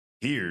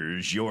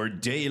Here's your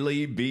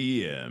daily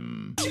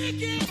BM.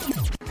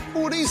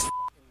 Who are these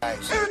guys?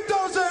 It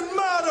doesn't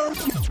matter.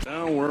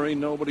 Don't worry,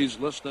 nobody's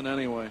listening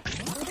anyway.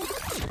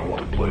 I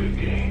want to play a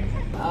game.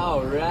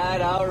 All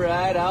right.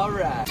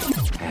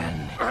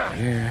 And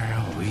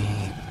here we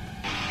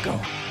go.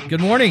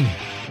 Good morning.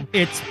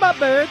 It's my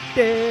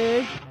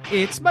birthday.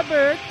 It's my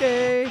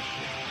birthday.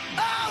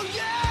 Oh,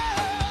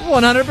 yeah!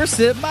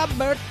 100% my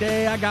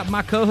birthday. I got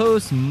my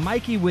co-host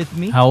Mikey with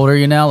me. How old are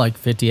you now? Like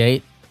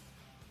 58?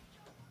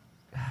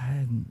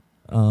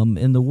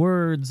 In the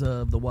words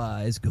of the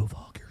wise, go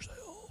fuck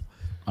yourself.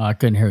 I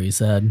couldn't hear what you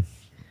said.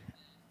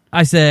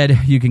 I said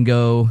you can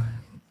go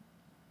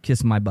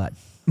kiss my butt.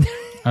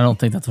 I don't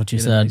think that's what you In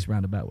a said. nice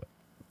roundabout way.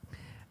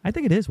 I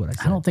think it is what I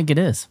said. I don't think it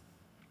is.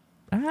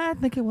 I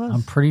think it was.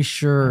 I'm pretty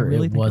sure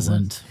really it think it was.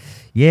 wasn't.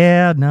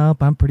 Yeah,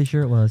 nope. I'm pretty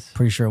sure it was.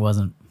 Pretty sure it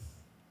wasn't.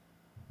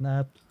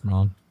 Nope.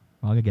 Wrong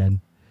again.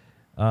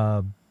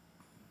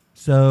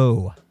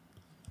 So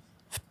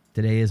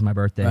today is my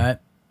birthday. Right?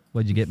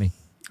 What'd you get me?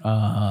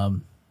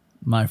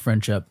 My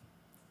friendship.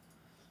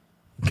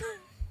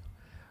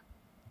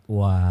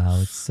 Wow,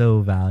 it's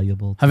so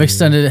valuable. I've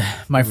extended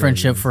my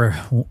friendship for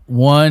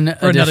one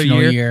another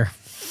additional year?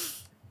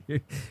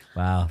 year.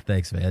 Wow,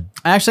 thanks, man.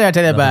 Actually, I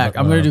take that back.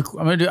 I'm gonna do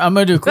quarterly.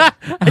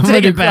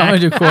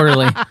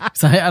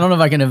 So I don't know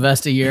if I can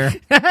invest a year.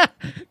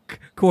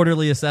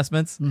 Quarterly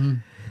assessments. Mm-hmm.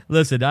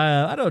 Listen,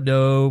 I don't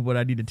know what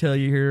I need to tell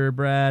you here,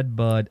 Brad,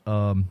 but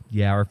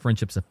yeah, our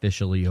friendship's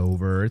officially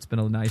over. It's been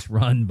a nice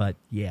run, but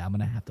yeah, I'm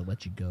gonna have to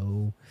let you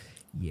go.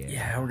 Yeah.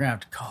 Yeah, we're gonna have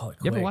to call it.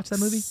 You ever watch that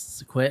movie?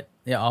 Quit.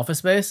 Yeah, Office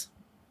Space.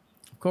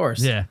 Of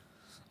course. Yeah.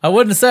 I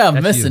wouldn't say I'm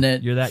That's missing you.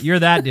 it. You're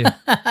that dude.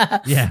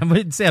 Yeah, I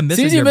wouldn't say I'm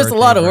missing. Seems you your missed a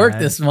birthday, lot of work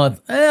Brad. this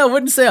month. I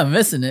wouldn't say I'm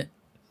missing it.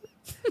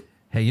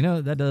 Hey, you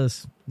know that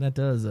does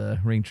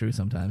ring true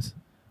sometimes.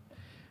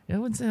 Yeah, I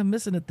wouldn't say I'm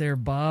missing it there,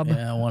 Bob.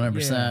 Yeah,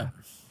 100%. Yeah.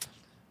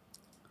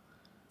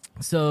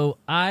 So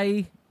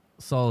I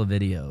saw a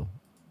video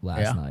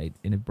last night,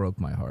 and it broke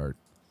my heart.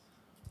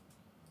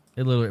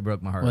 It literally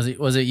broke my heart. Was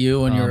it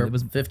you when you were it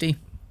was 50?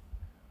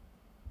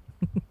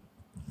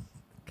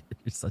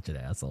 You're such an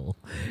asshole.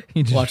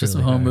 You just Watching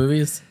some really home are.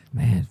 movies?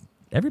 Man,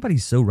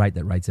 everybody's so right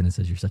that writes in and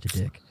says you're such a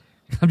dick.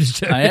 I'm just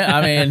joking.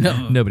 I mean,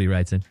 no. Nobody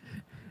writes in.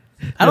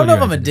 I don't know if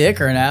Nobody I'm a writes in to dick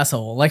say or an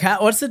asshole. Like,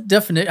 what's the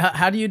definition?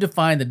 How do you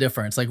define the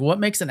difference? Like, what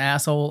makes an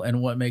asshole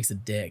and what makes a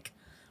dick?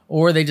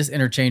 Or are they just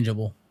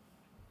interchangeable?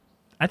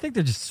 I think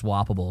they're just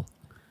swappable.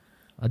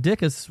 A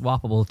dick is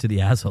swappable to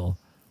the asshole.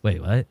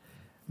 Wait, what?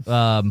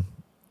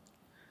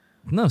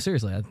 No,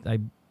 seriously.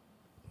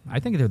 I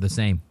think they're the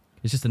same.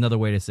 It's just another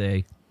way to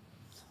say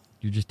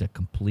you're just a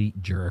complete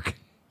jerk.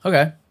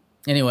 Okay.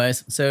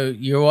 Anyways, so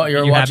you're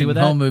happy watching with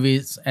home that?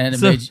 movies and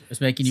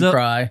it's making you so-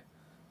 cry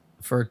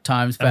for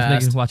times I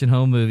was past. watching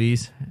home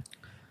movies, and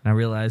I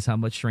realized how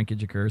much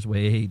shrinkage occurs.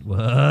 Wait,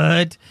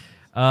 what?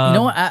 You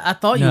know what? I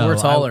thought you no, were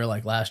taller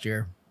like last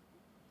year.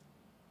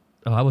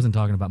 Oh, I wasn't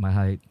talking about my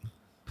height.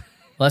 Well,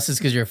 that's just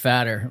because you're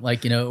fatter.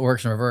 Like, it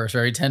works in reverse.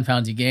 Every 10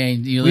 pounds you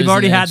gain, you lose We've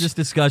already an had inch. this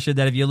discussion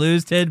that if you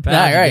lose 10 pounds,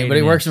 Yeah, you right. gain But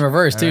it an works inch. in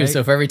reverse, All too. right?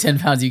 So for every 10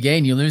 pounds you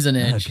gain, you lose an Oh,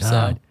 inch.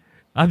 God.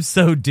 I'm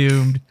so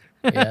doomed.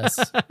 Yes,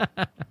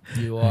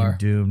 you I'm are.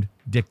 doomed.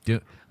 Dick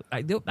doomed.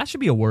 That should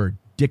be a word.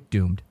 Dick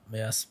doomed.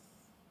 Yes.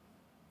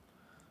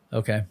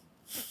 Okay.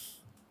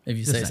 If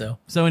you Just say saying. so.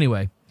 So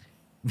anyway,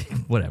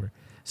 whatever.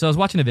 So I was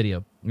watching a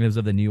video. It was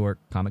of the New York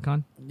Comic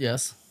Con.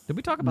 Yes. Did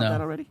we talk about No.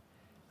 that already?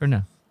 Or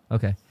no?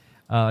 Okay.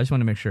 I just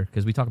wanted to make sure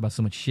because we talk about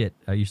so much shit.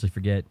 I usually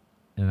forget,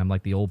 and I'm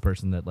like the old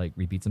person that like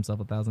repeats himself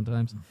 1,000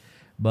 times.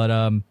 But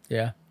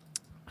Yeah.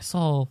 I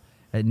saw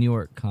at New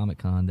York Comic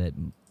Con that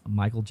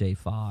Michael J.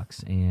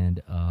 Fox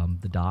and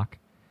the Doc.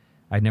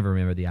 I never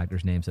remember the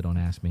actor's name, so don't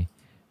ask me.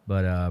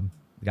 But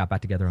got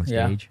back together on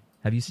Yeah. stage.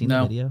 Have you seen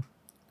No. the video?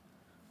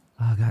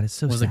 Oh God, it's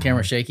so. Was the sad.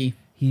 camera shaky?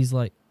 He's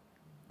like,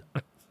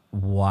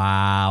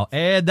 wow.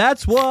 And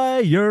that's why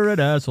you're an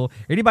asshole.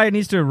 Anybody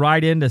needs to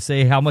write in to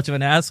say how much of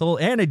an asshole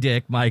and a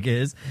dick Mike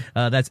is.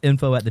 That's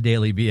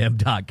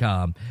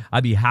info@thedailybm.com.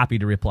 I'd be happy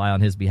to reply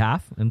on his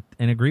behalf and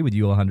agree with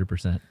you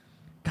 100%.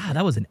 God,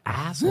 that was an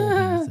asshole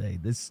thing to say.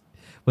 This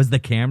was the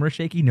camera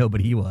shaky? No, but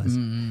he was.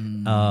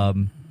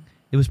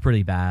 It was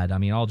pretty bad. I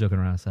mean, all joking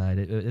around aside,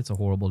 it's a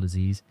horrible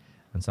disease.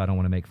 And so I don't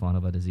want to make fun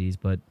of a disease,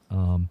 but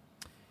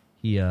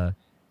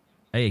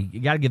hey, you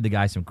got to give the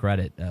guy some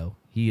credit, though.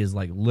 He is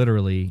like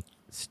literally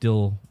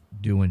still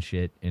doing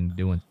shit and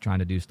trying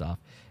to do stuff.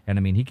 And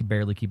I mean, he can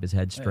barely keep his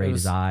head straight.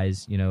 His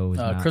eyes, his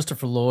mouth.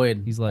 Christopher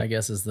Lloyd, He's like- I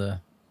guess, is the...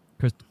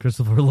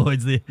 Christopher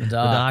Lloyd's the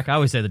Doc. I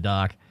always say the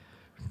Doc.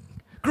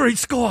 Great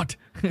Scott!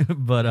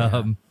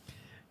 But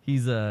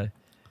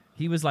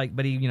he was like,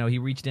 but he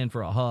reached in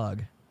for a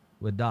hug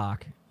with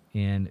Doc,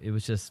 and it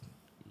was just,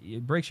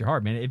 it breaks your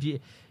heart, man. If you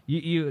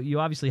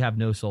obviously have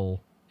no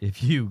soul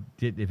if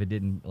it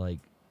didn't like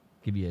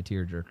give you a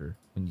tearjerker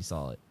when you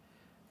saw it,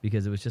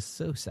 because it was just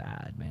so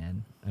sad,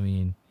 man. I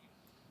mean,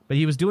 but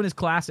he was doing his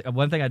classic.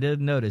 One thing I did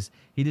notice,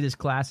 he did his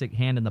classic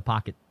hand in the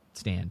pocket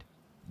stand.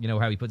 You know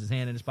how he puts his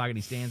hand in his pocket, and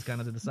he stands kind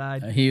of to the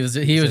side. He was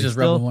So just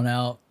still- rubbing one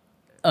out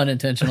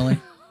unintentionally.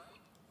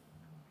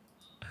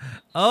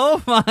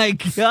 Oh my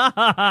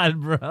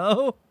god,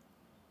 bro!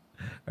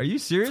 Are you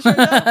serious right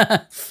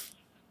now?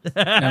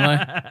 Am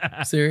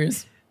I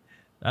serious?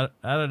 I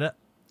don't know.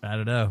 I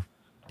don't know.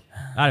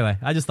 Anyway,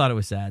 I just thought it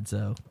was sad.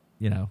 So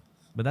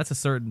but that's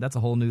a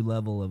whole new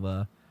level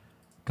of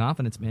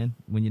confidence, man.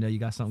 When you know you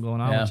got something going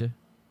on Yeah. with you.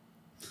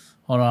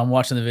 Hold on, I'm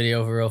watching the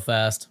video real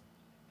fast.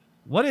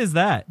 What is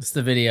that? It's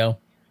the video.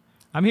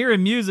 I'm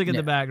hearing music in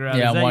the background.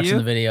 Yeah, Is I'm that watching you?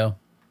 the video.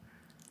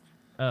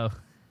 Oh,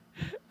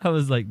 I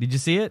was like, did you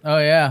see it? Oh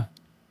yeah.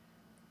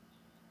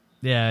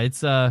 Yeah, it's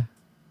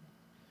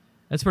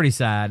that's pretty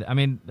sad. I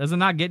mean, does it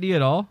not get to you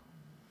at all?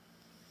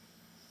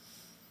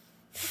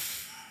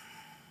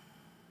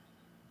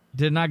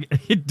 Did it not?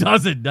 It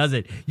doesn't, does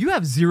it? You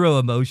have zero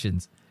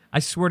emotions. I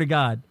swear to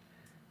God.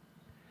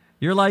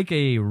 You're like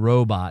a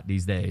robot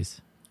these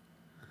days.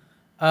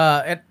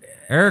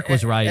 Eric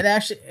was right. It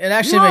actually You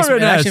makes are me,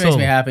 an it actually makes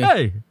me asshole.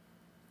 happy. Hey.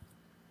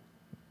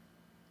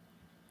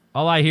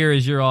 All I hear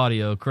is your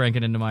audio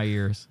cranking into my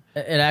ears. It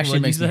actually What'd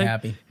you makes me say?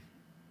 happy.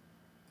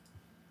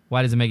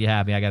 Why does it make you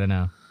happy? I gotta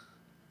know.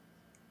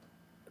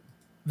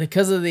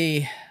 Because of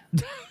the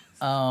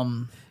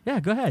Yeah,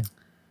 go ahead.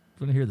 I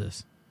want to hear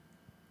this.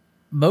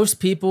 most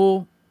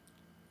people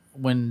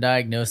when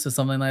diagnosed with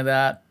something like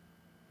that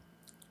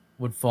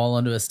would fall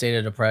into a state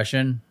of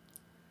depression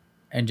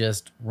and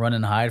just run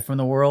and hide from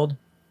the world.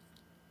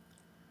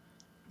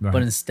 Right.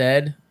 But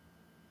instead,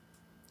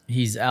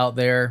 he's out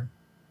there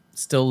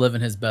still living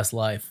his best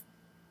life,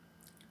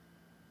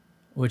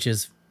 which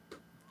is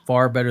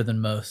far better than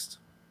most.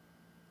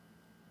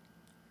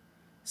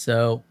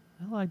 So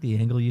I like the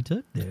angle you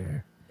took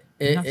there.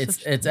 You're not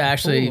it's such a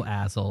actually total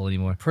asshole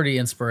anymore. pretty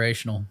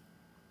inspirational.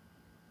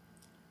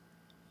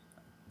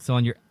 So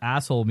on your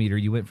asshole meter,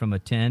 you went from a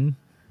 10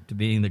 to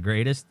being the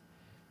greatest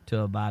to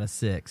about a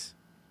 6,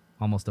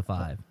 almost a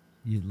 5.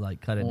 You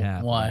like cut it in Well,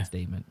 half. why? With that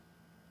statement?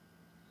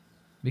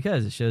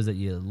 Because it shows that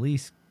you at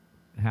least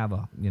have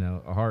a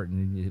heart,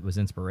 and it was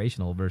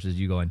inspirational versus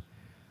you going,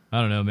 I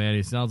don't know, man.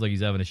 It sounds like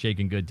he's having a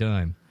shaking good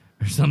time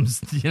or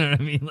something. You know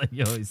what I mean? Like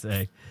you always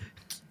say.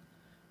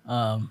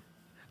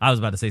 I was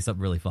about to say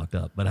something really fucked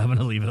up, but I'm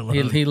gonna leave it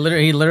alone. He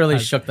literally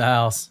shook the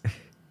house.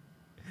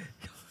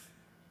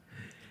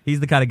 He's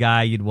the kind of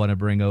guy you'd want to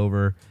bring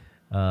over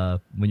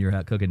when you're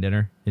out cooking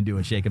dinner and do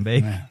a shake and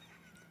bake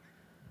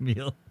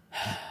meal.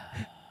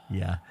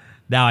 Yeah.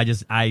 Now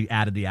I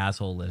added the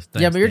asshole list.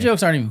 Yeah, Thanks, but your man.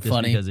 jokes aren't even Just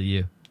funny. because of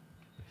you.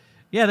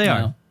 Yeah, they are.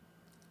 No.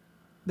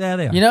 Yeah,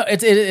 they are. You know,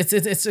 it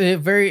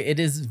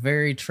is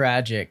very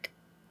tragic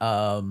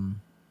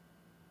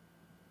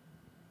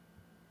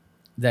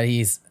that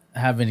he's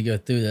having to go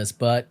through this,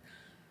 but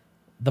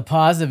the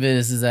positive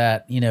is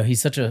that,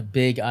 he's such a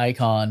big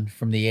icon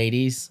from the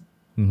 80s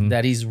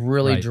that he's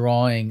really Right.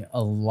 drawing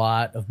a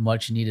lot of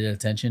much needed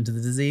attention to the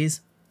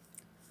disease.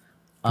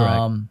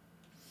 Correct.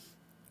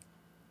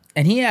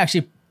 And he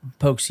actually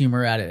pokes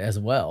humor at it as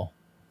well,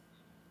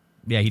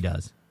 Yeah, he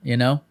does.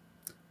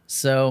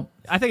 So,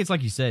 I think it's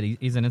like you said.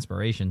 He's an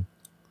inspiration.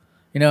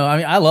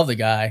 I love the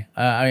guy.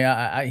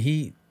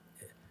 He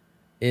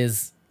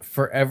is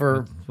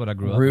forever That's what I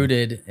grew up with.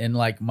 rooted in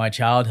like my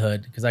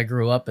childhood because I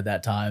grew up at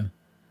that time,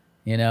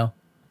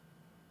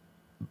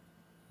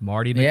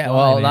 Marty Yeah, McFly,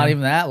 well, man. not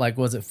even that. Like,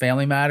 was it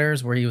Family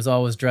Matters where he was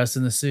always dressed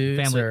in the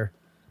suits, Family- or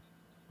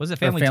Was it or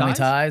Family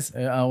Ties?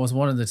 Was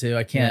one of the two.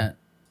 I can't.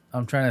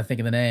 I'm trying to think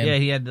of the name. Yeah,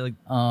 he had like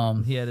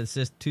He had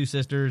his two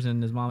sisters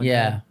and his mom and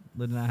Yeah. dad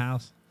lived in that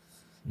house.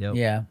 Yep.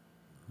 Yeah.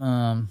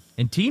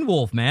 And Teen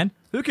Wolf, man.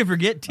 Who can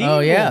forget Teen Oh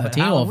Wolf? yeah, at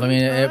Teen Wolf. I Halloween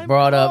mean, it time?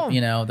 brought Come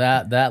up,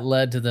 on. that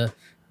led to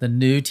the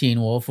new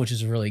Teen Wolf, which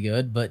is really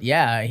good. But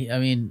yeah, I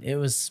mean, it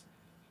was.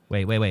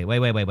 Wait.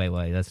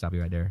 Let's stop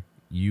you right there.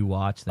 You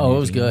watched the Oh, new it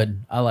was Teen Wolf?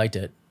 good. I liked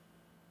it.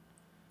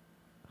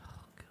 Oh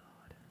God.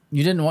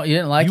 You didn't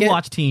like You it?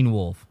 watched Teen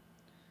Wolf.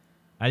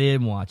 I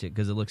didn't watch it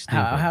because it looks stupid.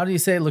 How do you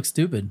say it looks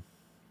stupid?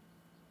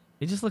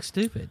 It just looks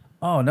stupid.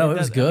 Oh no, it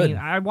was does- good. I mean,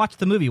 I watched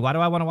the movie. Why do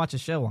I want to watch a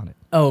show on it?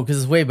 Oh, because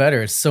it's way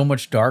better. It's so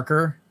much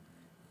darker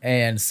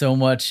and so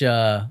much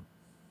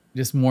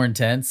just more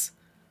intense.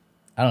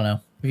 I don't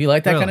know. If you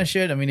like that Really? kind of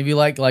shit, I mean, if you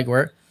like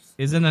where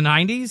Is it in the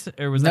 90s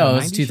or was that no, a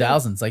it's 90s show?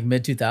 2000s, like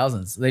mid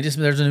 2000s.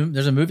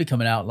 There's a movie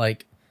coming out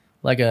like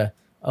a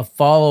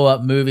follow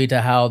up movie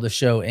to how the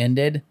show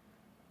ended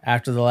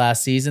after the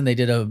last season. They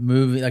did a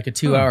movie like a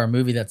 2-hour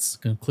movie that's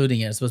concluding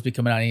it. It's supposed to be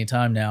coming out any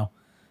time now.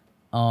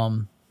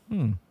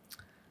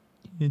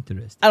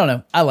 Interesting. I don't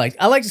know. I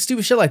like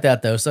stupid shit like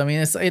that though. So I mean,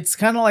 it's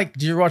kind of like,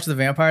 did you ever watch the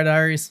Vampire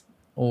Diaries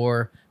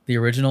or the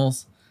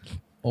originals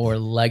or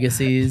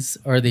Legacies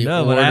or the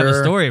No, Order but I have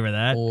a story for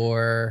that.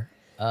 or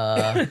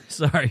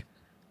Sorry.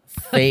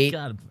 Fate?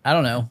 God. I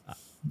don't know.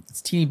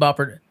 It's teeny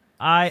bopper.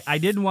 I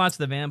didn't watch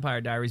the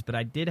Vampire Diaries, but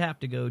I did have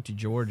to go to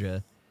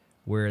Georgia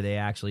where they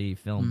actually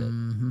filmed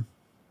it.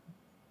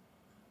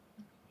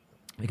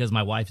 Because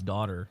my wife's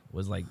daughter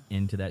was like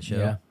into that show.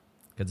 Yeah.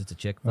 Because it's a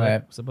chick flick,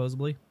 Right.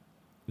 supposedly.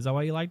 Is that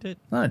why you liked it?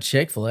 Not a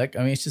chick flick. I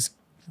mean, it's just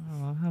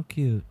Oh, how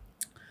cute.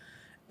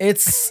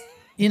 it's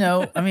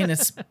I mean,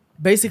 it's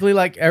basically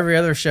like every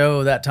other show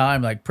of that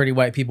time, like pretty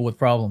white people with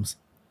problems.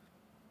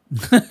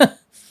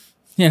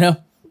 You know,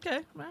 Okay,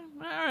 all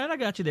right, I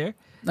got you there.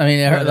 I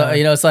mean, But,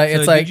 you know, it's like so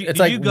it's like did it's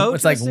you like go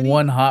it's to the like city?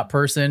 one hot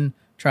person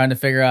trying to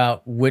figure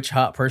out which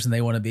hot person they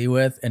want to be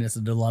with, and it's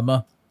a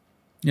dilemma.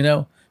 You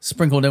know,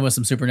 sprinkled in with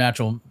some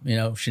supernatural, you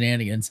know,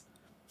 shenanigans.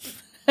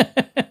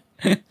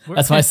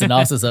 That's my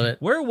synopsis of it.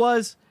 Where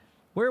was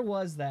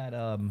that?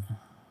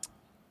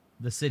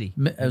 The city.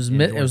 It was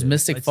in it was Georgia?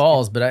 Mystic It's-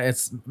 Falls, but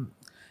it's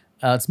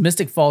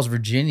Mystic Falls,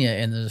 Virginia,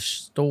 in the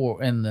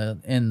store in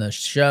the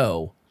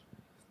show,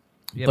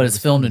 yeah, but it it's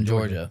was filmed in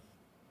Georgia.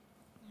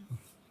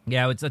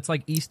 Yeah, it's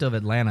like east of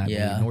Atlanta. I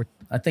Yeah, believe. North.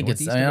 I think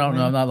it's. northeast I, mean, of I don't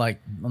know. Atlanta?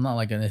 I'm not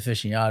like an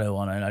aficionado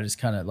on it. I just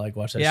kind of like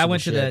watch that. Yeah, I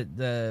went to shit.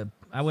 the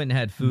I went and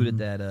had food at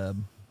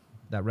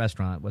that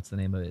restaurant. What's the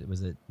name of it?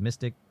 Was it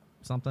Mystic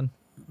something?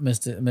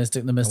 Mystic I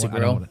don't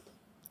Grill. wanna-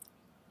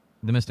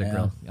 The Mystic Yeah.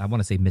 Grill. I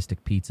want to say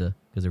Mystic Pizza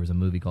because there was a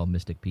movie called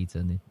Mystic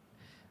Pizza,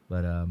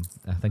 but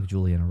I think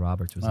Juliana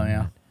Roberts was Oh, in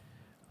yeah.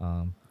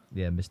 that.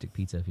 Yeah, Mystic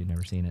Pizza. If you've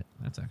never seen it,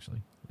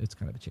 it's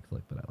kind of a chick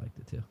flick, but I liked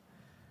it too.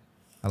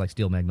 I like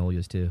Steel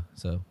Magnolias too,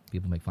 so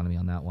people make fun of me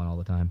on that one all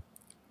the time.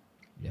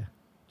 Yeah,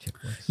 chick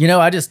flicks. You know,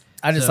 I just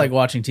So- like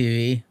watching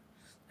TV,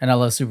 and I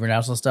love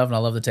supernatural stuff, and I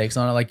love the takes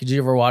on it. Like, did you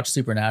ever watch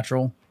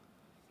Supernatural?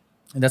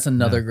 And that's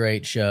another No.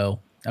 great show.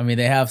 I mean,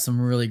 they have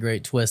some really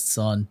great twists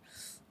on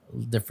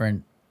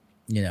different,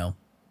 you know,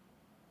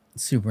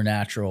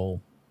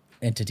 supernatural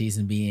entities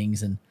and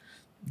beings, and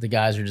the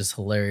guys are just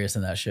hilarious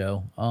in that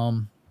show.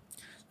 I'm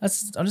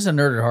just a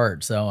nerd at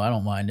heart, so I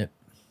don't mind it.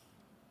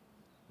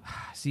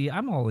 See,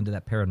 I'm all into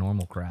that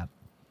paranormal crap.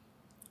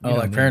 Oh, You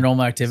know like me.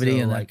 Paranormal Activity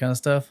So, and that like, kind of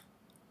stuff.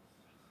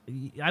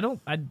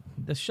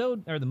 The show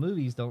or the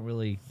movies don't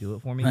really do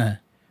it for me. Eh.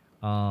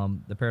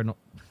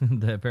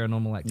 The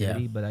paranormal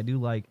activity, Yeah. but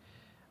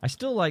I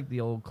still like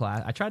the old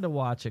class. I tried to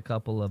watch a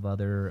couple of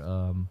other.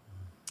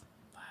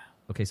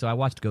 Okay, so I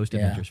watched Ghost Yeah.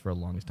 Adventures for the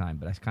longest time,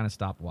 but I kind of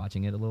stopped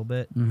watching it a little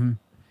bit, Mhm.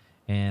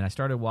 and I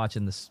started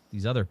watching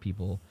these other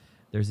people.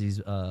 There's these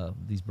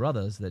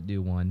brothers that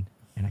do one,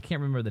 and I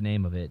can't remember the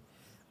name of it,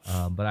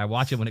 but I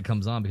watch it when it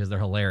comes on because they're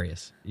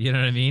hilarious. You know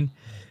what I mean?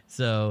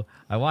 So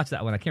I watched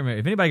that one. I can't remember.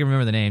 If anybody can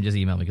remember the name, just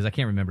email me because I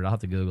can't remember it. I'll have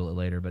to Google it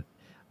later. But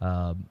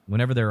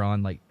whenever they're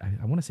on, like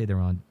I want to say they're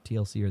on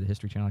TLC or the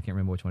History Channel. I can't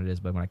remember which one it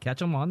is. But when I catch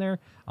them on there,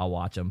 I'll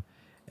watch them.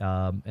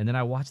 And then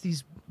I watch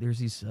these. There's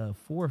these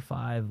 4 or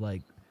 5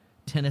 like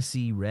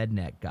Tennessee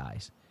redneck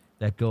guys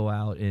that go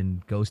out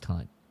and ghost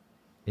hunt,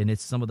 and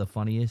it's some of the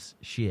funniest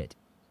shit.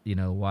 You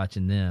know,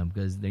 watching them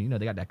because they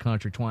got that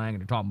country twang and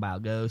they're talking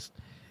about ghosts.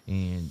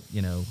 And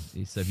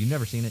so if you've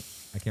never seen it,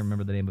 I can't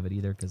remember the name of it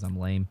either because I'm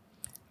lame.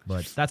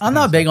 But that's the I'm kind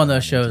of not big stuff on that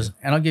those I'm into. shows,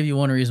 and I'll give you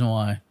one reason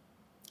why.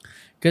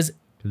 Because it's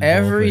all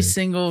every fake.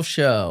 single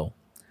show,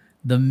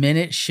 the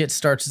minute shit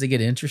starts to get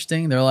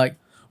interesting, they're like,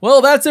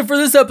 "Well, that's it for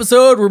this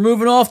episode. We're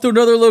moving off to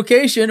another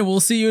location, and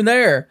we'll see you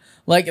there."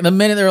 Like the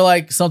minute they're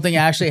like something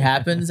actually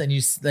happens, and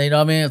you know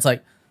what I mean? It's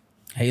like,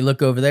 "Hey,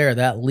 look over there.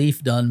 That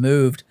leaf done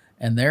moved,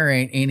 and there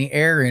ain't any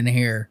air in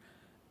here."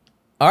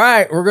 All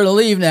right, we're gonna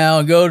leave now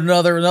and go to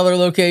another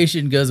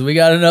location because we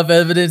got enough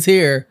evidence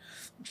here.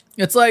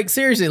 It's like,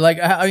 seriously, like,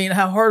 I mean,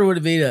 how hard would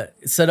it be to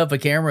set up a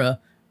camera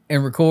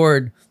and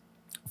record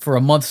for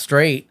a month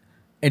straight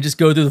and just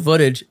go through the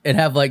footage and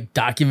have like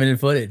documented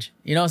footage?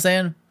 You know what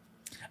I'm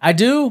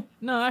saying?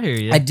 No, I hear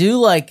you. I do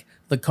like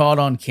the caught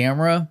on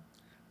camera,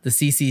 the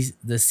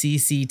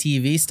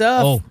CCTV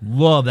stuff. Oh,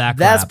 love that.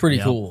 That's crap. pretty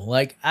Yep. cool.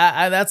 Like,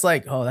 I that's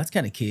like, oh, that's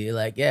kind of key.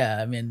 Like, yeah,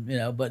 I mean,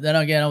 but then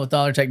again, with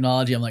all our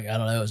technology, I'm like, I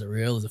don't know. Is it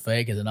real? Is it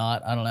fake? Is it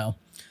not? I don't know.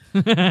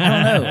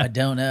 I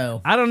don't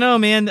know. I don't know,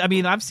 man. I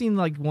mean, I've seen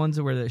like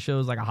ones where it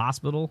shows like a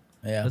hospital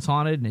Yeah. that's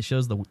haunted, and it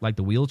shows the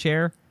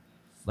wheelchair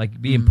like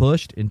Mm. being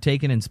pushed and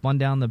taken and spun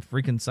down the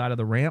freaking side of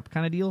the ramp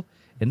kind of deal.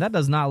 And that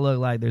does not look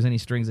like there's any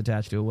strings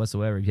attached to it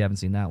whatsoever. If you haven't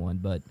seen that one,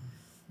 but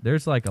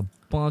there's like a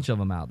bunch of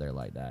them out there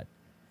like that.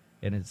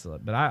 And it's,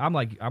 but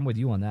I'm with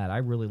you on that. I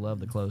really love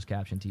the closed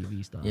caption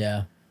TV stuff.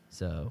 Yeah.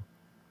 So,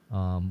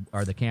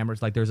 are the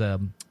cameras like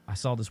I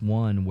saw this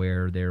one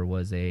where there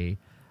was a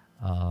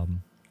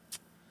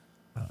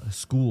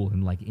school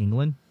in like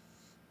England,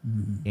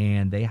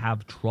 and they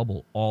have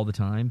trouble all the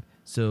time.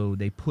 So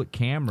they put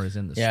cameras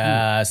in the school.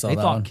 Yeah, I saw they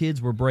that thought one.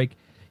 kids were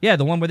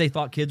the one where they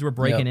thought kids were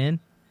breaking Yep. in.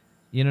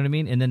 You know what I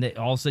mean? And then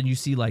all of a sudden you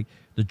see like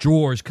the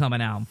drawers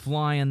coming out and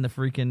flying the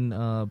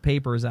freaking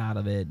papers out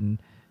of it, and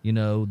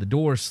the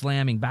doors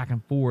slamming back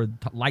and forth,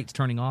 lights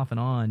turning off and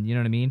on. You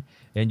know what I mean?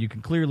 And you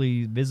can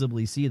clearly,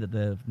 visibly see that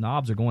the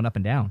knobs are going up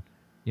and down.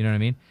 You know what I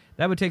mean?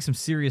 That would take some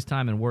serious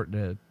time and work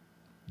to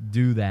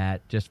do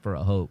that just for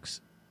a hoax.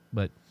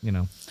 But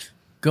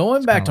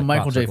Going back kinda to like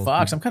Michael J. popsicles.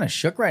 Fox, I'm kind of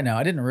shook right now.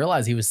 I didn't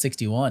realize he was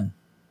 61.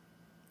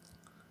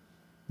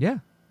 yeah,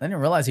 I didn't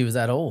realize he was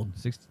that old.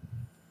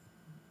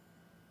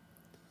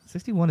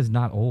 61 is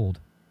not old.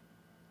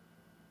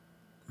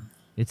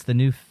 It's the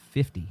new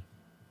 50.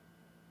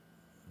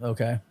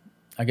 Okay.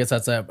 I guess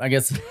that's I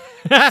guess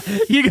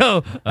You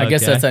go. I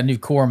guess okay. that's that new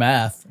core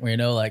math where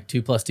like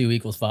 2 + 2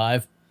 =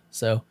 5.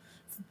 So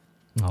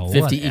Oh,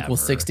 50 whatever. =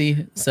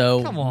 60.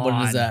 So Come what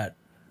on. is that?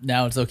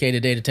 Now it's okay to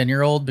date a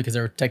 10-year-old because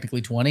they're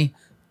technically 20.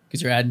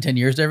 Because you're adding 10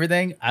 years to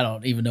everything. I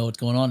don't even know what's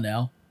going on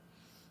now.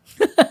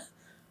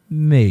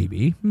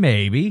 Maybe.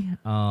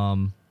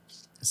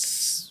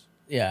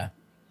 Yeah.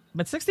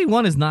 But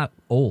 61 is not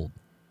old.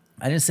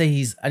 I didn't say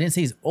he's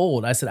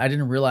old. I said I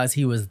didn't realize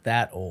he was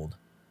that old.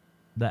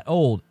 That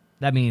old,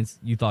 that means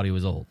you thought he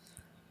was old.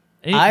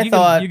 I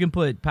thought you can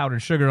put powdered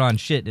sugar on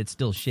shit, it's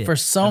still shit. for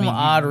some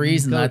odd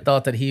reason, I could-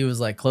 thought that he was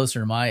like closer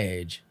to my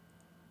age.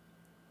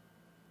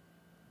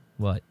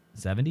 What,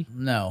 70?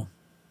 No.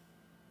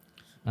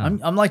 Oh.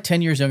 I'm like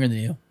 10 years younger than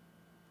you.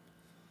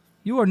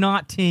 You are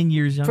not 10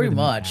 years younger Pretty than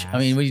me, much. ass. I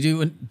mean, when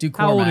you do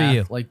core How old are math,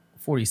 you? like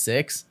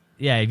 46.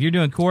 Yeah, if you're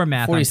doing core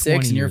math, 46 I'm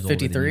 20 and you're years older than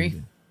 53?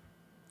 you.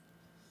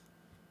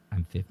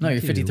 I'm 52. No,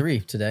 you're 53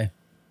 today.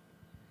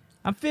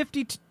 I'm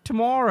 50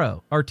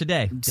 tomorrow or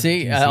today.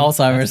 See, God,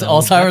 Alzheimer's. that's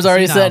old. Alzheimer's That's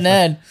already senile.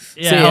 setting in.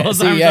 Yeah,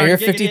 see, Alzheimer's yeah, already you're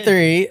kicking in.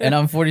 53 and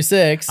I'm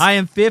 46. I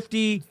am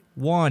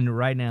 51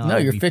 right now. No, I'll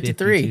you're be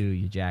 53. 52,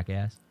 you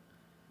jackass.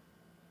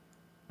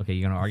 Okay,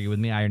 you're gonna argue with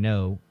me? I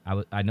know.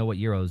 I know what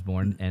year I was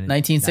born, and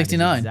 1969.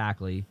 that is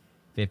exactly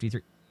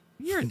 53.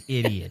 You're an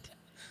idiot.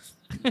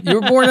 You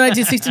were born in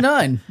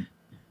 1969.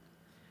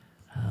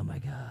 Oh my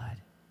god.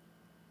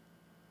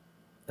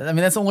 I mean,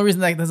 that's the only reason.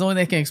 That's the only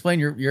thing that can explain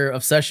your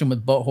obsession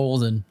with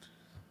buttholes and,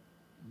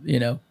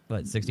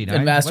 But 69.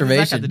 And What does that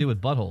masturbation. have to do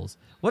with buttholes?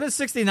 What does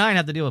 69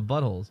 have to do with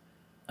buttholes?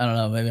 I don't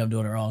know. Maybe I'm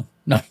doing it wrong.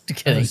 No,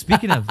 just kidding.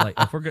 Speaking of like,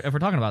 if we're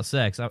talking about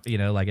sex,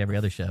 like every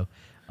other show.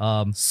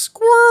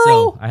 Squirrel.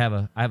 So I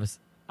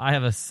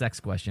have a sex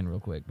question real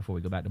quick before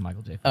we go back to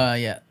Michael J. Fox.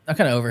 Yeah, I'm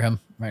kind of over him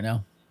right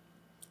now.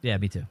 Yeah,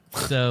 me too.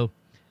 So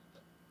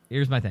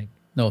here's my thing.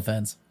 No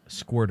offense.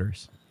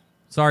 Squirters.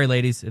 Sorry,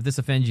 ladies. If this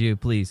offends you,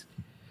 please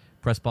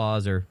press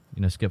pause or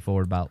skip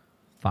forward about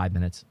 5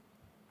 minutes,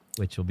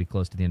 which will be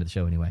close to the end of the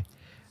show anyway.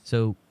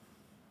 So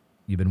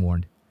you've been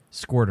warned.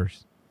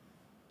 Squirters.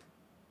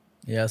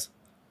 Yes.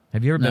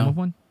 Have you ever been No. with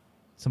one?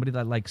 Somebody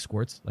that like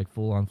squirts, like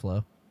full on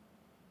flow?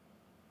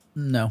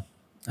 No,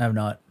 I have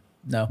not.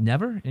 No.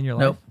 Never in your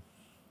life? Nope.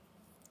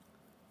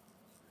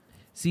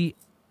 See,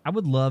 I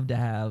would love to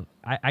have.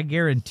 I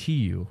guarantee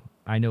you,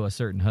 I know a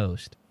certain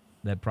host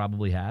that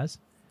probably has,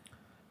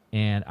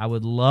 and I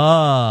would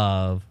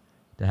love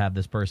to have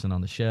this person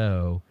on the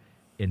show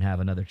and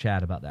have another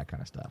chat about that kind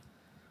of stuff,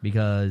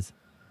 because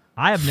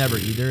I have never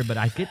either. But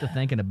I get to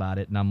thinking about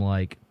it, and I'm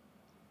like,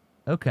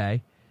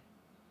 okay.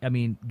 I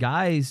mean,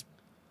 guys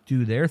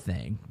do their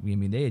thing. I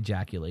mean, they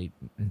ejaculate,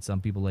 and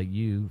some people like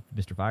you,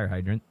 Mr. Fire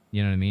Hydrant,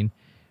 you know what I mean,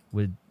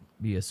 would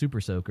be a super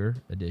soaker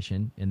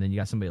edition, and then you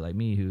got somebody like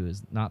me who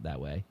is not that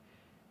way.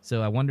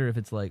 So I wonder if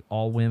it's like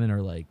all women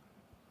are like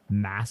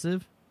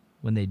massive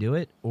when they do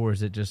it, or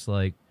is it just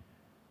like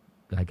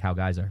how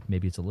guys are?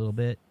 Maybe it's a little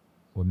bit,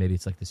 or maybe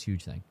it's like this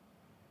huge thing.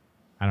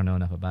 I don't know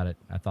enough about it.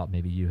 I thought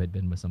maybe you had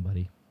been with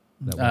somebody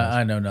that was.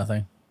 I know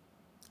nothing.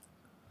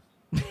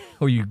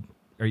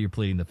 Or you're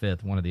pleading the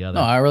fifth, one or the other.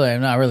 No,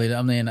 I'm not really.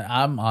 I mean,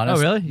 I'm honest.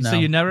 Oh, really? No, So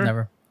you never?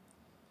 Never.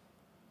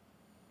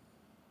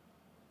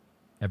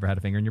 Ever had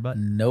a finger in your butt?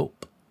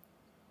 Nope.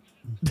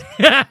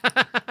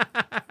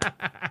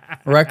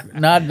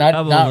 Not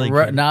I'm only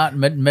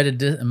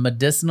kidding.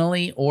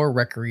 medicinally or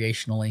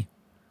recreationally.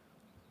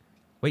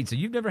 Wait, so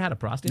you've never had a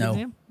prostate No.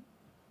 exam?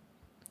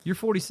 You're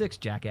 46,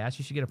 jackass.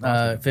 You should get a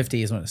prostate exam.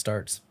 50 is when it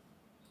starts.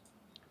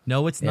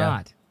 No, it's Yeah.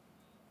 not.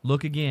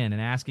 Look again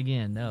and ask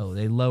again. No,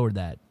 they lowered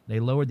that. They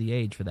lowered the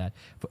age for that.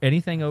 For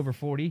anything over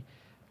 40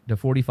 to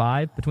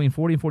 45, between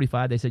 40 and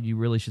 45, they said you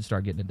really should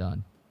start getting it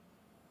done.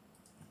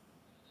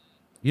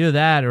 Either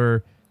that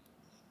or,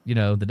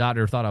 the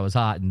doctor thought I was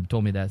hot and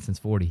told me that since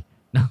 40.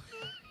 No.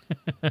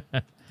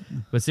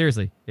 But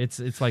seriously,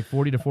 it's like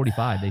 40 to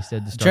 45. They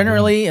said to start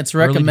Generally, doing it's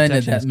early recommended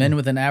detection that is men good.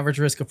 with an average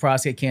risk of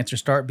prostate cancer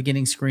start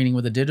beginning screening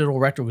with a digital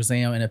rectal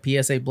exam and a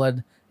PSA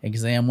blood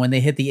exam when they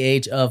hit the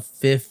age of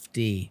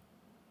 50.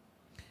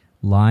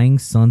 Lying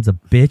sons of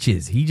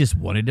bitches. He just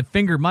wanted to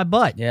finger my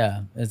butt.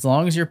 Yeah, as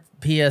long as your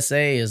PSA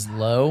is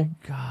low,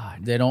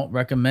 God. they don't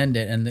recommend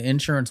it, and the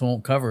insurance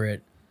won't cover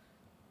it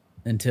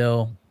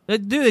until, They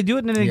do it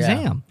in an Yeah.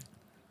 exam.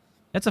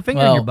 That's a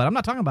finger in Well- your butt. I'm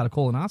not talking about a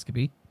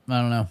colonoscopy.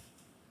 I don't know.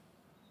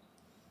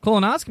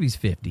 Colonoscopy's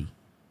 50.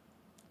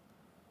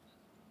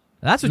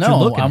 That's what you're No,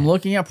 looking I'm at.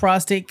 looking at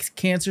prostate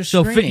cancer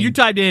So screening. you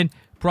typed in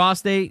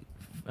prostate,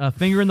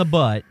 finger in the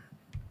butt.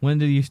 When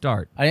do you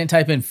start? I didn't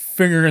type in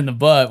finger in the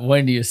butt.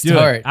 When do you Do it.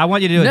 start? I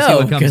want you to do it. See No,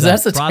 what comes because up.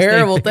 that's a Prostate,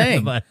 terrible finger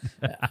in the thing.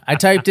 butt. I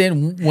typed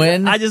in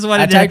when. I just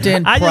wanted to- typed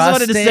in I just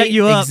wanted to set prostate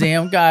you up.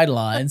 exam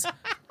guidelines,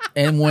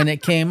 and when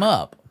it came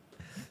up,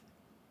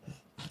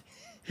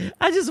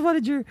 I just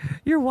wanted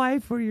your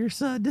wife or your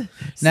son to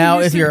see Now,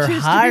 your if you're search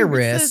history high where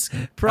it risk-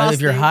 says if prostate,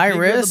 you're high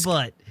finger in the risk,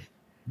 butt.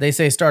 they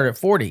say start at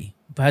 40.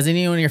 But has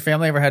anyone in your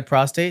family ever had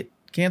prostate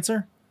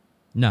cancer?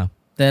 No.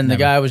 Then the Never.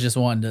 guy was just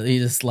wanting to. He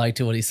just liked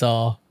what he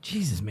saw.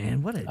 Jesus,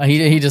 man, what a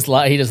He just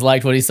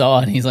liked what he saw,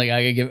 and he's like,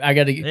 I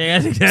gotta. Yeah,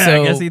 I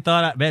So- guess he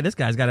thought, man, this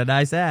guy's got a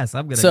nice ass.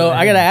 I'm gonna. So go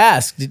I ahead gotta and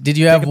ask: did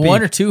you have a one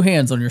peek. or two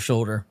hands on your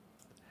shoulder?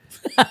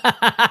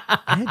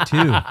 I had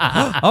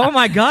two. Oh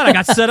my god, I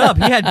got set up.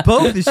 He had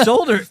both his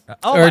shoulder.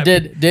 Oh, Or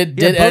did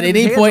at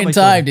any point in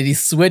time did he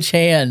switch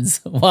hands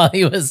while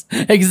he was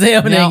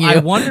examining Now, you? I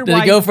wonder did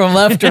why- he go from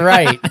left to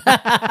right?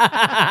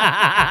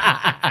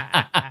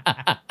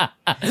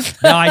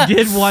 Now I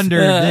did wonder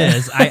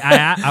this.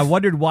 I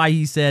wondered why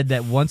he said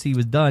that once he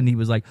was done, he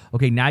was like,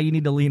 "Okay, now you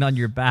need to lean on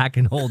your back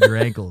and hold your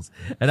ankles."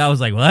 And I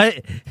was like,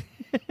 "What?"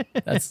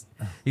 That's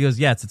He goes,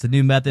 "Yes, it's a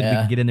new method. We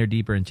Yeah. can get in there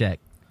deeper and check."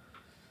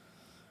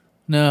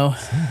 no.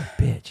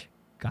 Bitch,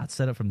 got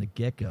set up from the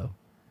get go.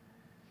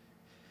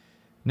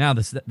 Now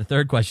the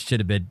third question should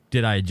have been,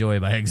 "Did I enjoy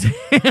my exam?"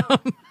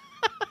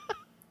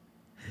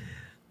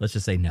 Let's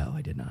just say no,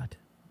 I did not.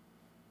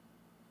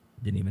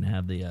 Didn't even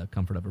have the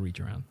comfort of a reach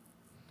around.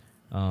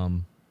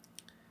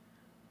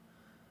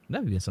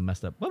 That would be some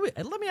messed up. Let me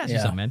ask you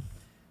Yeah. something, man.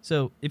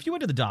 So if you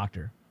went to the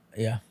doctor,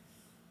 Yeah.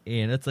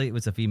 and let's say it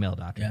was a female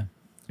doctor, Yeah.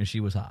 and she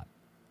was hot,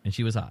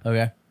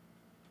 Okay.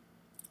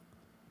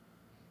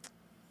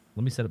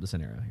 Let me set up the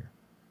scenario here.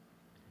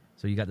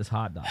 So you got this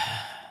hot doctor.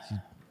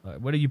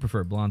 What do you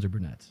prefer, blondes or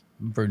brunettes?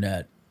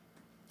 Brunette.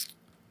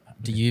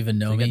 Do you even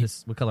know So you got me?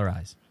 this, what color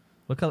eyes?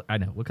 What color? I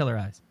know. What color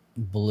eyes?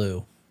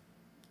 Blue.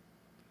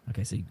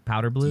 Okay, so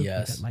powder blue?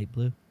 Yes. Like that light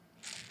blue?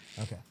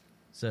 Okay.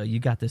 So you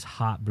got this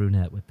hot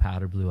brunette with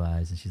powder blue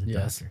eyes, and she's a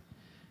Yes. doctor.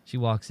 She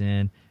walks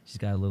in. She's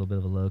got a little bit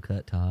of a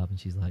low-cut top, and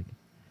she's like,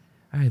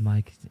 "All right,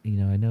 Mike, I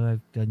know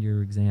I've done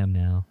your exam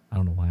now." I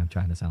don't know why I'm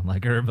trying to sound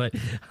like her, but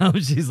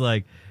she's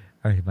like,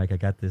 "All right, Mike, I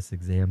got this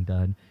exam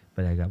done,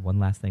 but I got one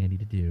last thing I need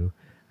to do.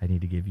 I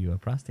need to give you a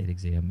prostate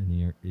exam."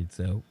 And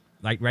so,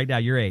 like right now,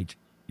 your age,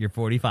 you're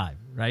 45,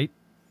 right?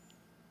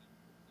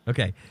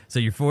 Okay, so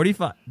you're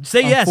 45.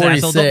 Say I'm yes,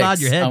 asshole. Don't nod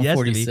 46. your head. I'm yes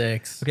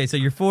 46. To me. Okay, so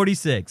you're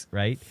 46,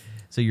 right?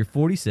 So you're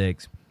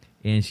 46,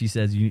 and she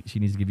says she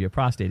needs to give you a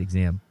prostate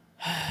exam.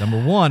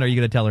 Number one, are you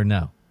going to tell her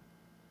no?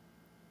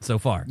 So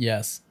far.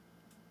 Yes.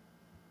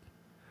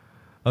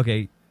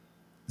 Okay,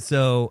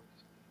 so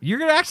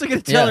you're actually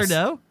going to tell her Yes.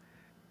 no?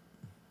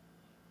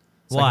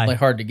 It's Why? like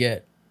hard to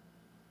get.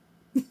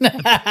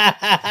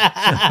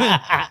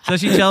 So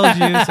she tells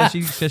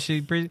you.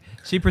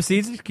 She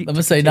proceeds. To I'm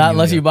gonna say not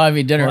unless you buy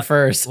me dinner Well,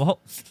 first. Well,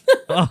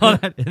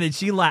 and then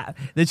she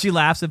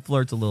laughs and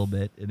flirts a little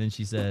bit, and then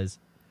she says,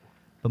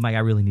 "But Mike, I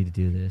really need to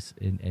do this,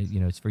 and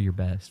it's for your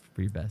best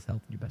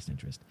health, your best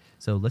interest.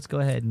 So let's go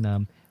ahead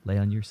and lay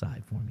on your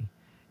side for me,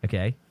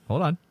 okay?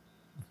 Hold on.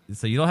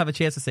 So you don't have a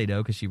chance to say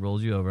no because she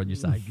rolls you over on your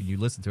side, and you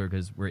listen to her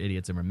because we're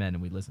idiots and we're men,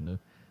 and we listen to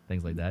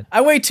things like that.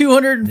 I weigh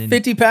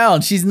 250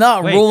 pounds. She's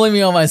not Wait, rolling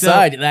me on my so-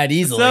 side that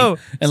easily. So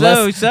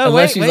unless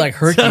wait, she's like So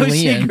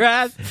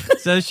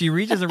Herculean. she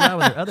reaches around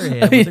with her other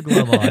hand with her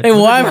glove on. And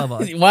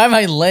why am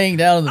I laying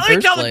down in the Let me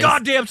first tell place? the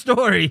goddamn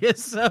story.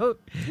 So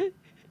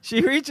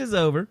she reaches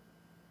over.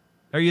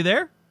 Are you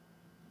there?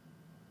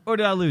 Or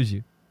did I lose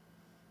you?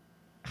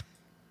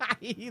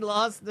 He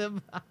lost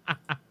him.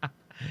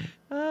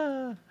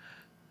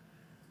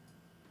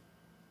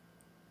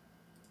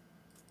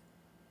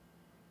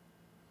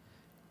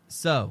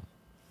 So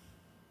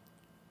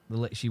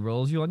she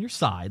rolls you on your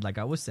side, like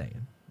I was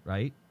saying,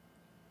 right?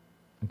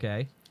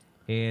 Okay.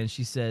 And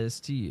she says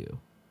to you,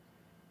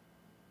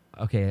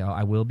 "Okay,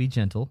 I will be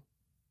gentle."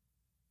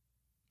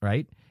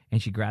 Right?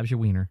 And she grabs your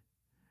wiener.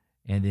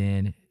 And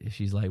then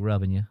she's like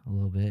rubbing you a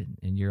little bit.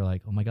 And you're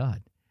like, "Oh my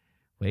God.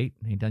 Wait,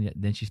 ain't done yet."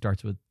 Then she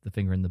starts with the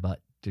finger in the butt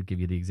to give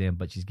you the exam,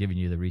 but she's giving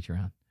you the reach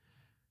around.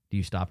 Do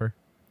you stop her?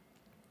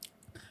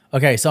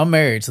 Okay, so I'm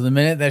married. So the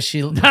minute that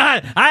she,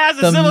 I asked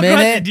a The simple minute-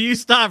 question. Do you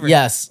stop her?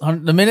 yes,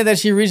 the minute that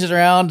she reaches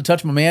around to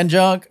touch my man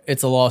junk,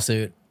 it's a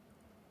lawsuit.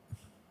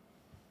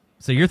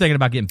 So you're thinking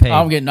about getting paid.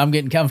 I'm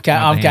hand cashing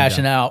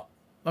job. out.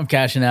 I'm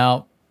cashing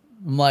out.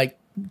 I'm like,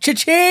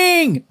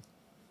 cha-ching!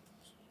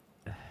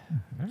 All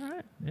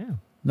right. Yeah.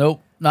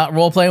 Nope, not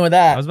role playing with I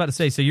that. was about to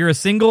say, so you're a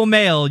single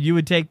male. You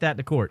would take that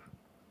to court.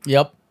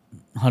 Yep,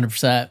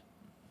 100%.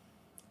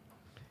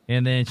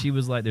 And then she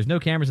was like, "There's no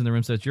cameras in the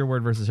room, so it's your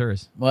word versus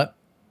hers." What?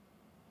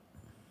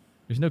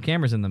 There's no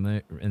cameras in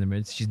the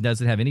room. She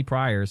doesn't have any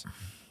priors,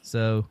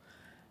 so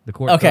the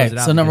court. Okay, throws it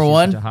out so number because she's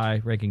one- such a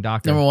high-ranking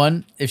doctor. Number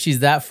one, if she's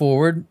that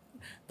forward,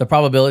 the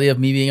probability of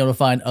me being able to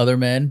find other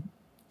men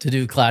to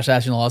do class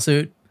action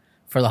lawsuit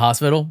for the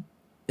hospital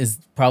is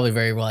probably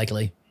very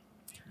likely.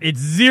 It's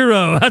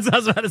zero. That's what I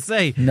was about to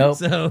say. Nope.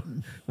 So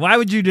why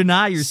would you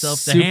deny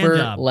yourself the hand Super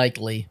job?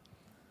 likely.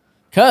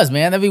 Cause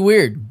man, that'd be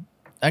weird.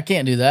 I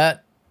can't do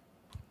that.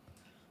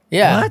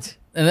 Yeah. What?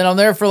 And then I'm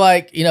there for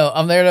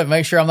I'm there to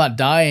make sure I'm not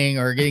dying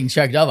or getting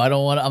checked up.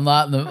 I'm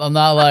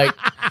not like,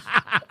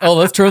 oh,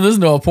 let's turn this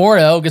into a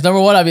porno. Because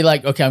number one, I'd be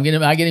like, okay,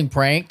 am I getting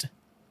pranked?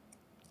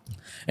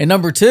 And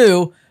number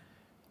two,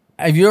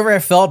 have you ever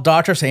felt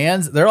doctors'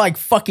 hands? They're like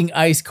fucking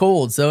ice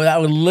cold. So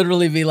that would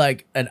literally be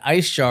like an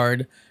ice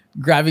shard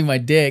grabbing my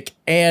dick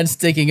and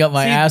sticking up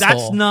my asshole.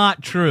 That's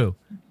not true.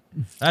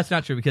 That's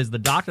not true because the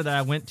doctor that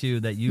I went to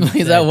that you Because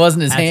said that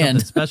wasn't his had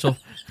hand. something special.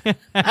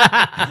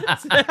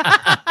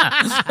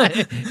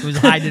 It was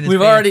hiding in his We've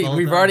pants the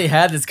whole already time.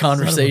 had this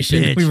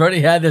conversation. bitch. We've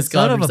already had this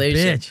Son of a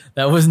conversation. bitch.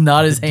 That was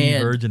not his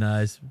hand. De-virgin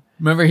eyes.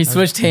 Remember, he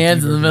switched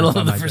hands in the middle of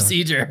Oh the my God.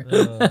 procedure.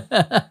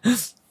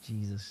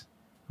 Jesus.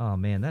 Oh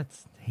man,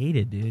 that's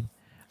hated, dude.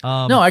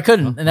 No, I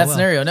couldn't in that well,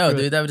 scenario. No, screw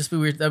it. dude, that would just be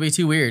weird. That'd be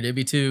too weird. It'd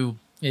be too.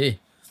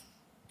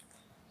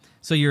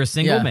 So you're a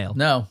single Yeah, male.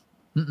 no,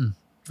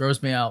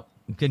 gross me out.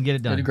 Couldn't get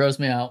it done. It'd gross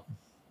me out.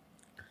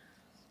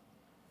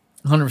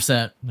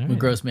 100% All right. would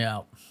gross me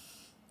out.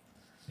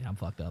 Yeah, I'm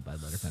fucked up.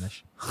 I'd let her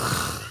finish.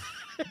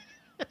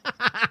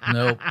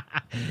 Nope.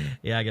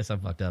 Yeah, I guess I'm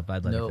fucked up.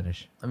 I'd let her Nope.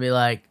 finish. I'd be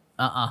like,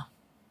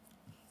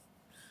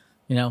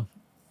 You know,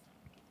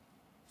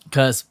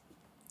 because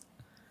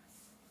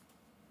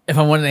if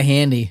I wanted a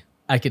handy,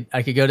 I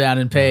could go down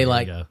and pay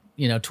There you go.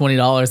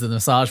 $20 at the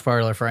massage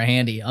parlor for a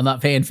handy. I'm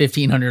not paying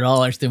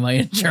 $1,500 through my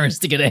insurance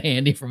to get a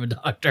handy from a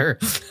doctor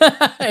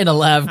in a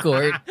lab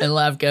coat and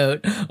lab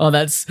coat.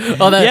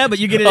 Yeah, but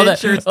you get an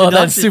insurance that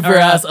deduction, super or,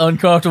 ass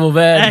uncomfortable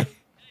bed.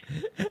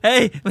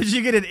 Hey, but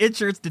you get an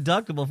insurance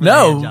deductible for the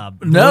No, hand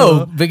job.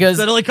 no, because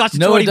so it only costs you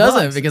no, $20. it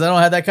doesn't, because I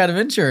don't have that kind of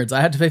insurance. I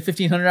had to pay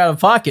 $1,500 out of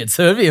pocket,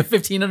 so it'd be a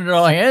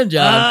 $1,500 hand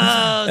job,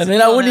 Oh, and so then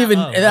you I don't wouldn't have-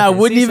 even, oh, and I okay.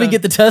 wouldn't See, even so-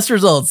 get the test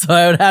results, so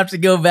I would have to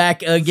go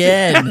back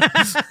again.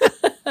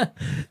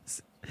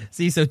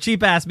 See, so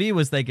cheap ass me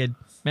was thinking,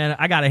 man,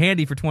 I got a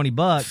handy for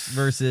 $20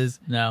 versus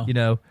No.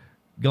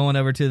 going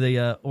over to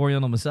the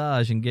Oriental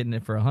Massage and getting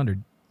it for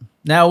 $100.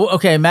 Now,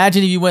 okay,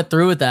 imagine if you went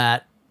through with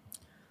that,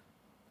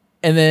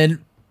 and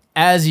then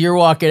as you're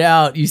walking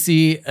out, you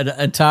see an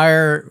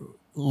entire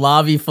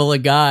lobby full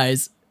of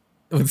guys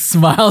with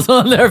smiles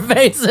on their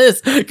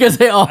faces because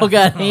they all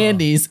got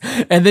handies,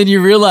 and then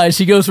you realize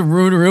she goes from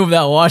room to room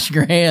without washing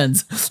her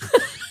hands.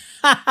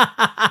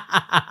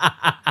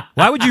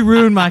 Why would you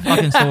ruin my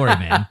fucking story,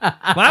 man?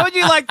 Why would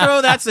you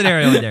throw that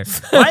scenario in there?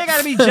 Why you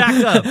gotta be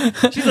jacked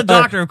up? She's a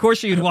doctor, of course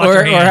she would wash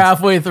her Or hands.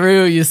 halfway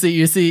through, you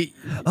see.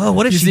 Oh,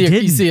 what if You she see,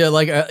 didn't? you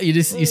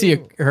see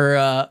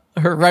her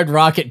red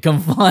rocket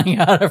come flying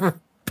out of her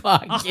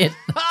pocket.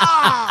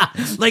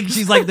 Like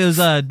she's like those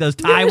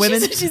Thai women.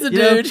 She's a you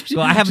know? dude.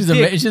 Well, I have she's a a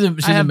dick. man, she's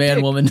I a have man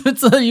dick. woman.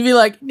 So you'd be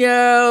like,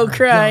 no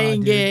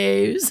crying dude.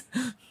 games.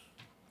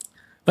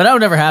 But that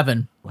would never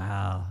happen.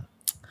 Wow.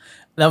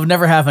 That would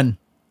never happen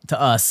to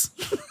us.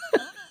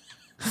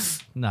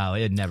 No,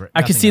 it never.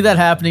 I could nothing see ever that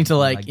happened. happening to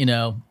like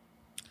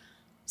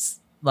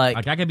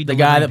I could be the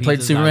guy that delivering played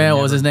pizzas, I Superman. would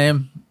What was his never-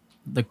 name?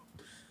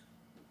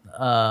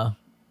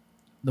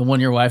 The one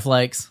your wife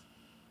likes,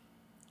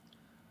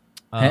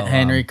 Oh,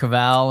 Henry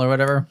Cavill or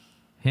whatever.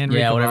 Henry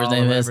Yeah, whatever his Cavill,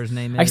 name whatever is. his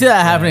name I can see is.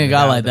 that happening to a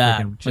the guy with like the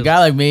that. freaking A chisel. guy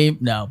like me,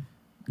 no,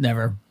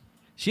 never.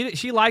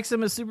 She likes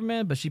him as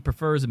Superman, but she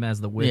prefers him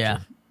as the Witcher.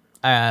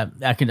 Yeah,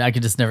 I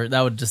could just never.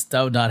 That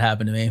would not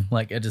happen to me.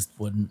 Like, it just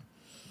wouldn't.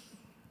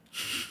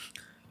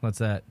 What's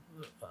that?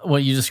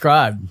 What you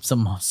described,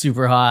 some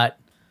super hot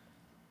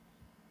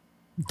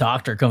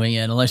doctor coming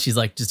in, unless she's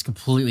like just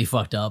completely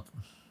fucked up.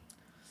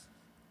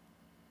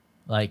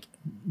 Like,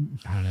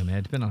 I don't know,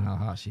 man. Depending on how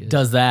hot she is.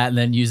 does that and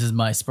then uses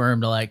my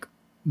sperm to like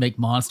make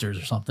monsters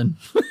or something.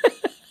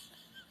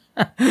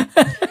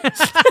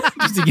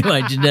 Just to get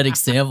my genetic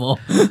sample.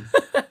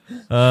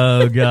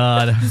 Oh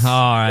God!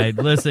 All right,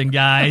 listen,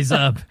 guys.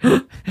 That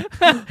was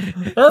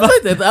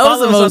the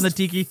Follow us most on the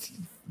Tiki.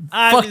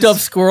 fucked up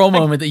squirrel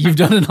moment that you've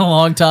done in a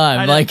long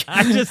time. Like,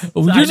 I just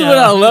you just went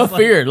out of left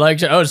field.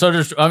 Like,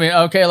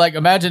 okay, like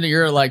imagine that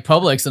you're at like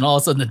Publix and all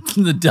of a sudden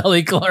the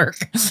deli clerk,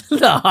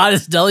 the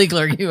hottest deli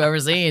clerk you've ever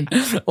seen,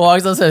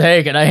 walks up and says,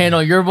 "Hey, can I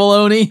handle your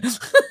bologna?"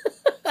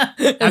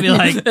 I'd be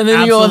like, and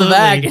then you go in the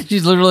back absolutely. and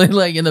she's literally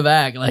like in the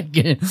back, like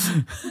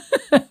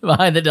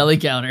behind the deli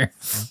counter.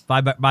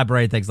 My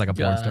brain thinks like a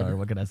porn God. star.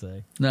 What can I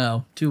say?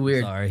 No, too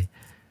weird. Sorry.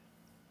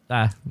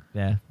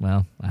 Yeah.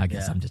 Well, I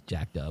guess Yeah. I'm just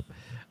jacked up.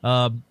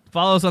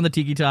 Follow us on the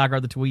Tiki Talk or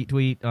the tweet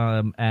at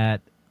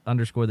 _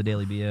 the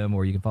Daily BM,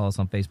 or you can follow us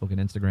on Facebook and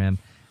Instagram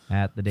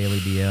at the Daily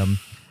BM.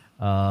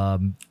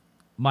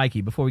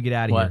 Mikey, before we get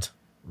out of here, What?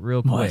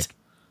 real quick. What?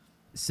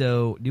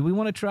 So, do we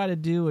want to try to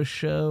do a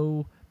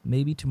show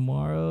maybe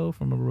tomorrow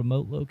from a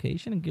remote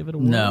location and give it a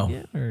whirl No,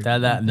 again? Or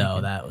that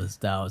what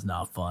was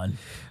not fun.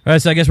 All right,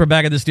 so I guess we're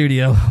back at the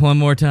studio one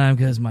more time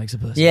because Mike's a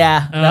pussy.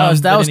 Yeah, that was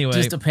but anyway.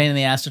 just a pain in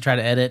the ass to try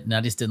to edit, and I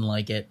just didn't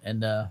like it.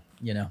 And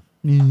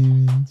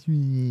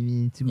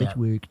Too much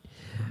work.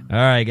 All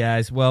right,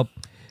 guys. Well,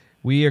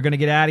 we are going to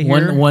get out of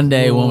here. one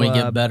day when we We'll,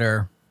 get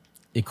better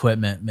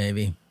equipment,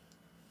 maybe.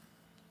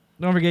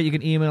 Don't forget, you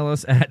can email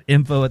us at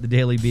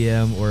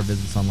info@thedailybm or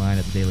visit us online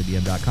at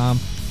thedailybm.com.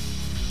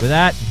 With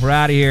that, we're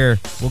out of here.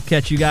 We'll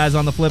catch you guys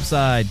on the flip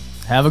side.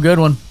 Have a good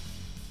one.